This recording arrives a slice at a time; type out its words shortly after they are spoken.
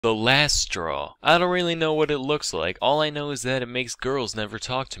The last straw. I don't really know what it looks like. All I know is that it makes girls never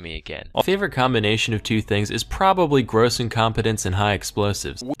talk to me again. My favorite combination of two things is probably gross incompetence and high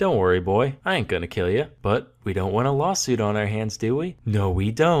explosives. Don't worry, boy. I ain't gonna kill you. But we don't want a lawsuit on our hands, do we? No,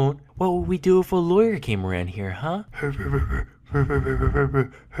 we don't. What would we do if a lawyer came around here, huh?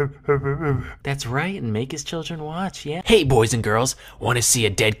 That's right, and make his children watch, yeah? Hey, boys and girls, want to see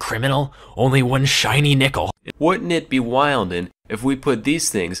a dead criminal? Only one shiny nickel. Wouldn't it be wildin' if we put these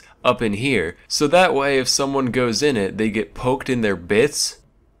things up in here, so that way if someone goes in it, they get poked in their bits?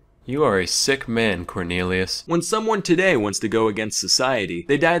 You are a sick man, Cornelius. When someone today wants to go against society,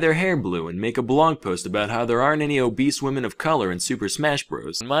 they dye their hair blue and make a blog post about how there aren't any obese women of color in Super Smash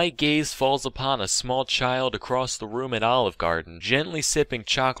Bros. My gaze falls upon a small child across the room at Olive Garden, gently sipping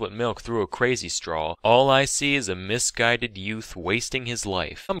chocolate milk through a crazy straw. All I see is a misguided youth wasting his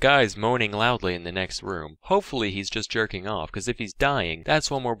life. Some guy's moaning loudly in the next room. Hopefully he's just jerking off, because if he's dying, that's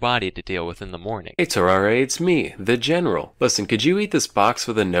one more body to deal with in the morning. Hey Terrare, it's me, the General. Listen, could you eat this box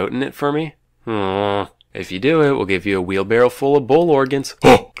with a note in it for me? If you do it, we'll give you a wheelbarrow full of bull organs.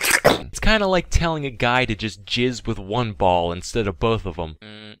 It's kind of like telling a guy to just jizz with one ball instead of both of them.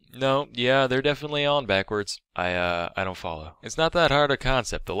 No, yeah, they're definitely on backwards. I don't follow. It's not that hard a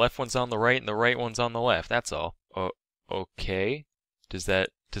concept. The left one's on the right and the right one's on the left, that's all. Okay? Does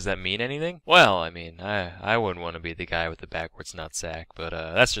that mean anything? Well, I mean, I wouldn't want to be the guy with the backwards nutsack, but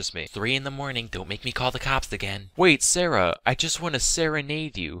that's just me. 3 in the morning, don't make me call the cops again. Wait, Sarah, I just want to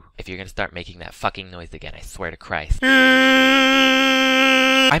serenade you. If you're gonna start making that fucking noise again, I swear to Christ.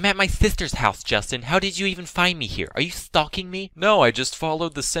 I'm at my sister's house, Justin. How did you even find me here? Are you stalking me? No, I just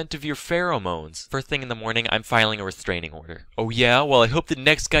followed the scent of your pheromones. First thing in the morning, I'm filing a restraining order. Oh yeah? Well, I hope the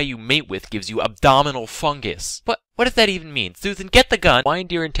next guy you mate with gives you abdominal fungus. What does that even mean? Susan, get the gun!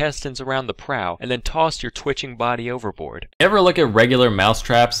 Wind your intestines around the prow, and then toss your twitching body overboard. You ever look at regular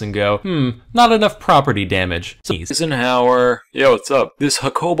mousetraps and go, not enough property damage? Eisenhower. Yo, what's up? This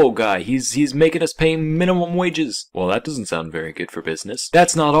Hakobo guy, he's making us pay minimum wages. Well, that doesn't sound very good for business.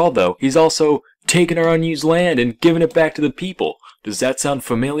 That's not all, though. He's also taking our unused land and giving it back to the people. Does that sound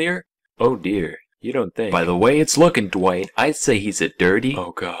familiar? Oh dear. You don't think? By the way it's looking, Dwight, I'd say he's a dirty,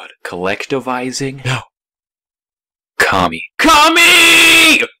 oh god, collectivizing, no, commie.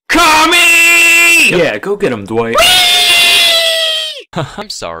 Commie! Commie! Yeah, go get him, Dwight. I'm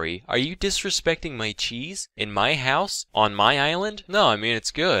sorry, are you disrespecting my cheese? In my house? On my island? No, I mean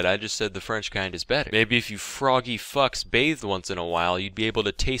it's good, I just said the French kind is better. Maybe if you froggy fucks bathed once in a while, you'd be able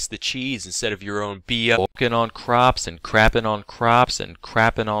to taste the cheese instead of your own BS. Walking on crops, and crapping on crops, and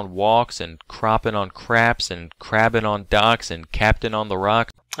crapping on walks, and cropping on craps, and crabbing on docks, and captain on the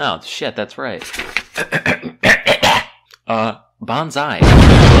rock. Oh, shit, that's right. Bonsai.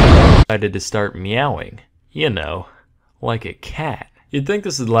 Decided to start meowing. You know, like a cat. You'd think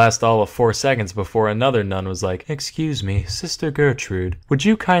this would last all of 4 seconds before another nun was like, "Excuse me, Sister Gertrude, would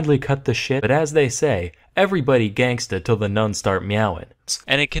you kindly cut the shit?" But as they say, everybody gangsta till the nuns start meowing.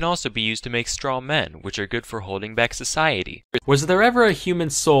 And it can also be used to make straw men, which are good for holding back society. Was there ever a human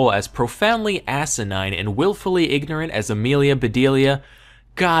soul as profoundly asinine and willfully ignorant as Amelia Bedelia?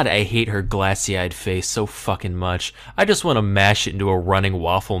 God, I hate her glassy-eyed face so fucking much. I just want to mash it into a running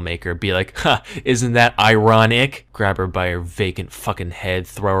waffle maker, be like, "Ha, isn't that ironic?" Grab her by her vacant fucking head,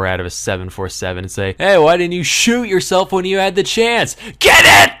 throw her out of a 747 and say, "Hey, why didn't you shoot yourself when you had the chance? Get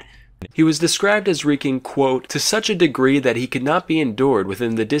it!" He was described as reeking, quote, to such a degree that he could not be endured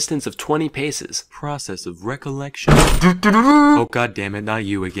within the distance of 20 paces. Process of recollection. Oh god damn it, not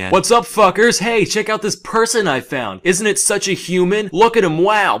you again. What's up, fuckers? Hey, check out this person I found. Isn't it such a human? Look at him,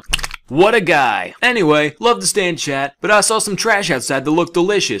 wow. What a guy. Anyway, love to stay and chat, but I saw some trash outside that looked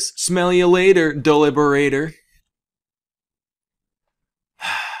delicious. Smell you later, deliberator.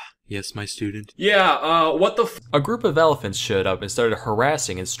 Yes, my student. Yeah, what the f— A group of elephants showed up and started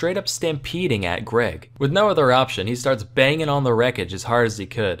harassing and straight up stampeding at Greg. With no other option, he starts banging on the wreckage as hard as he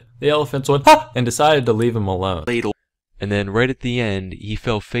could. The elephants went, "Ha!" and decided to leave him alone. And then right at the end, he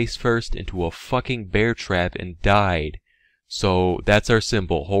fell face first into a fucking bear trap and died. So that's our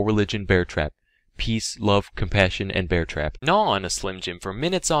symbol, whole religion bear trap. Peace, love, compassion, and bear trap. Gnaw on a Slim Jim for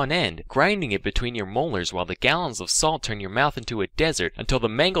minutes on end, grinding it between your molars while the gallons of salt turn your mouth into a desert until the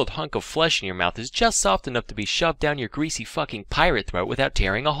mangled hunk of flesh in your mouth is just soft enough to be shoved down your greasy fucking pirate throat without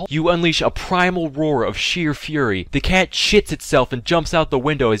tearing a hole. You unleash a primal roar of sheer fury. The cat shits itself and jumps out the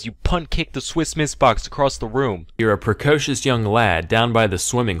window as you punt kick the Swiss Miss box across the room. You're a precocious young lad down by the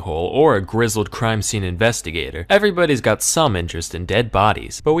swimming hole or a grizzled crime scene investigator. Everybody's got some interest in dead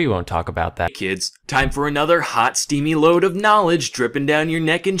bodies, but we won't talk about that. Kids, time for another hot, steamy load of knowledge dripping down your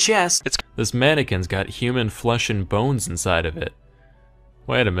neck and chest. This mannequin's got human flesh and bones inside of it.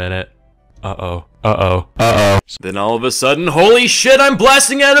 Wait a minute. Uh-oh. Then all of a sudden, holy shit, I'm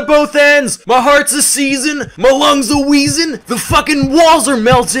blasting out of both ends! My heart's a seizing, my lungs a wheezing, the fucking walls are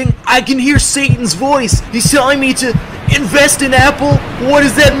melting, I can hear Satan's voice. He's telling me to invest in Apple. What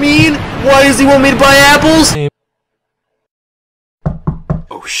does that mean? Why does he want me to buy apples?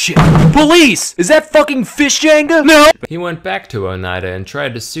 Oh shit. Police! Is that fucking Fish Jenga? No! He went back to Oneida and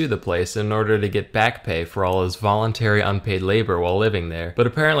tried to sue the place in order to get back pay for all his voluntary unpaid labor while living there. But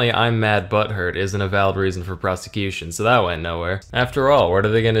apparently I'm mad butthurt isn't a valid reason for prosecution, so that went nowhere. After all, what are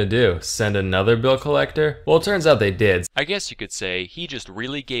they gonna do? Send another bill collector? Well, it turns out they did. I guess you could say he just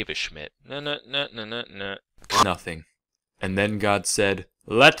really gave a schmidt. Nothing. And then God said,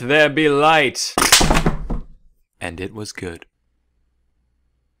 "Let there be light." And it was good.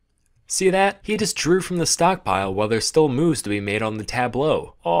 See that? He just drew from the stockpile while there's still moves to be made on the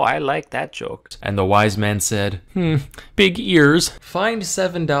tableau. Oh, I like that joke. And the wise man said, big ears. Find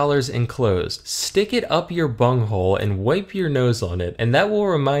 $7 enclosed. Stick it up your bunghole and wipe your nose on it, and that will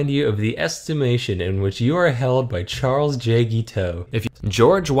remind you of the estimation in which you are held by Charles J. Guiteau.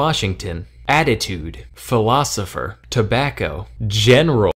 George Washington. Attitude. Philosopher. Tobacco. General.